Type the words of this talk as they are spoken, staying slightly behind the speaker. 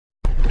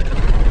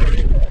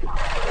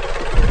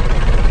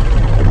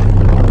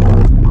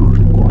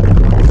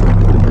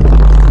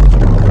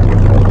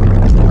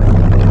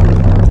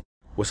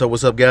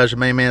What's up guys, your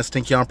main man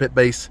Stinky Armpit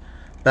Bass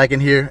back in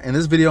here. In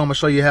this video I'm going to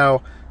show you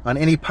how on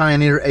any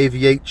Pioneer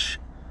AVH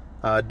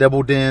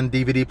double DIN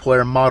DVD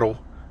player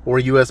model or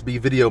USB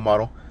video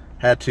model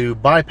had to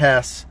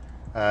bypass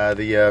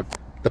the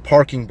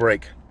parking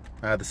brake,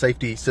 the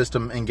safety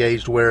system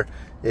engaged, where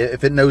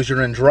if it knows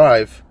you're in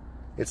drive,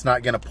 it's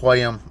not going to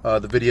play them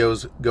the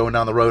videos going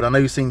down the road. I know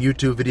you've seen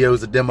YouTube videos,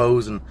 the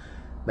demos, and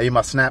maybe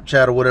my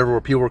Snapchat or whatever, where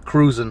people are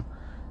cruising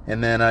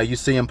and then you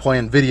see them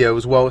playing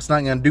videos. Well, it's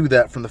not going to do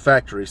that from the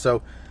factory.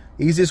 So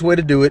easiest way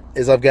to do it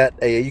is I've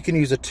got you can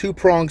use a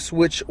 2-prong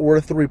switch or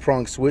a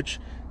 3-prong switch.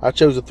 I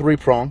chose a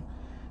 3-prong.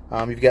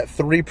 You've got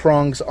 3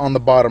 prongs on the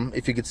bottom,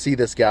 if you could see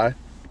this guy.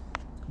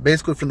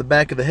 Basically from the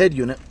back of the head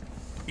unit,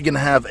 you're going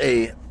to have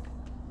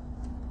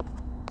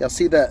y'all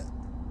see that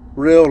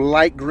real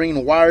light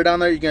green wire down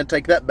there? You're going to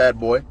take that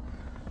bad boy.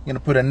 You're going to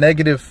put a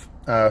negative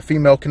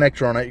female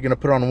connector on it. You're going to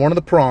put it on one of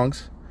the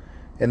prongs.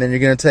 And then you're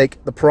going to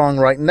take the prong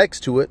right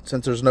next to it,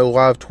 since there's no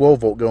live 12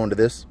 volt going to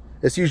this.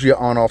 It's usually an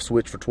on-off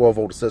switch for 12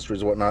 volt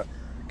accessories and whatnot,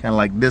 kind of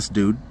like this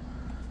dude.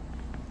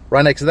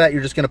 Right next to that,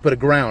 you're just going to put a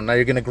ground. Now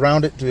you're going to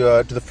ground it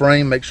to the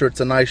frame, make sure it's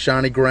a nice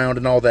shiny ground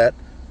and all that.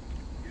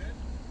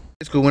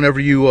 Basically,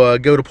 whenever you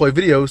go to play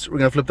videos, we're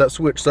going to flip that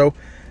switch. So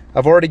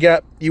I've already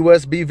got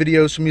USB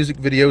videos from music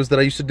videos that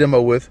I used to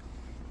demo with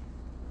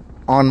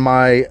on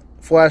my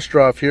flash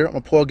drive here. I'm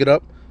going to plug it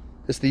up.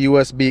 It's the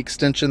USB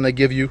extension they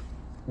give you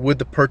with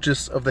the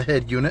purchase of the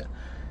head unit.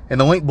 And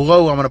the link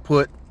below I'm going to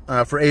put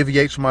for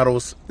AVH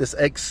models, this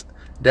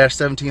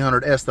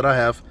X-1700S that I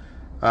have,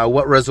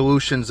 what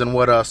resolutions and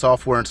what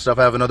software and stuff.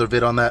 I have another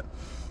vid on that,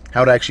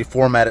 how to actually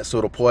format it so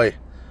it'll play.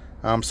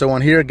 So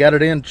on here, got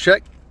it in,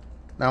 check.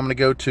 Now I'm going to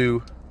go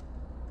to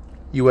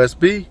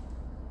USB.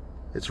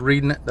 It's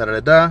reading it,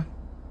 da-da-da-da.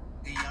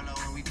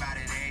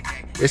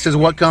 This is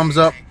what comes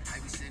up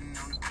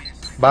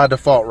by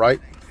default,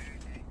 right?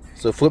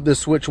 So flip this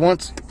switch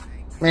once,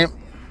 man.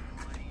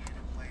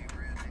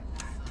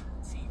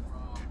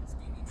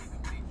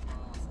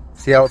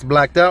 See how it's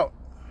blacked out?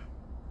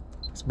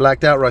 It's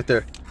blacked out right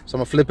there. So I'm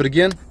gonna flip it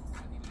again.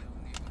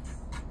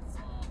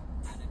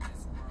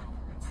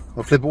 I'm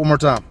gonna flip it one more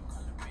time.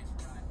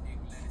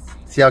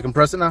 See how I can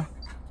press it now?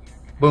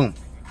 Boom.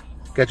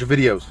 Got your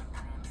videos.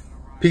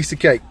 Piece of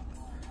cake.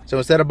 So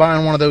instead of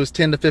buying one of those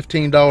 $10 to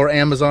 $15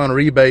 Amazon or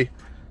eBay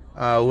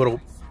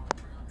little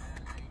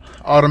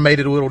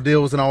automated little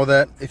deals and all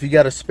that, if you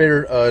got a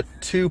spare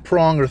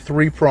 2-prong or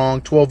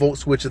 3-prong 12 volt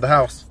switch at the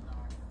house,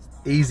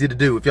 easy to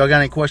do. If y'all got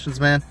any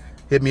questions, man,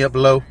 hit me up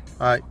below.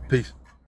 All right, peace.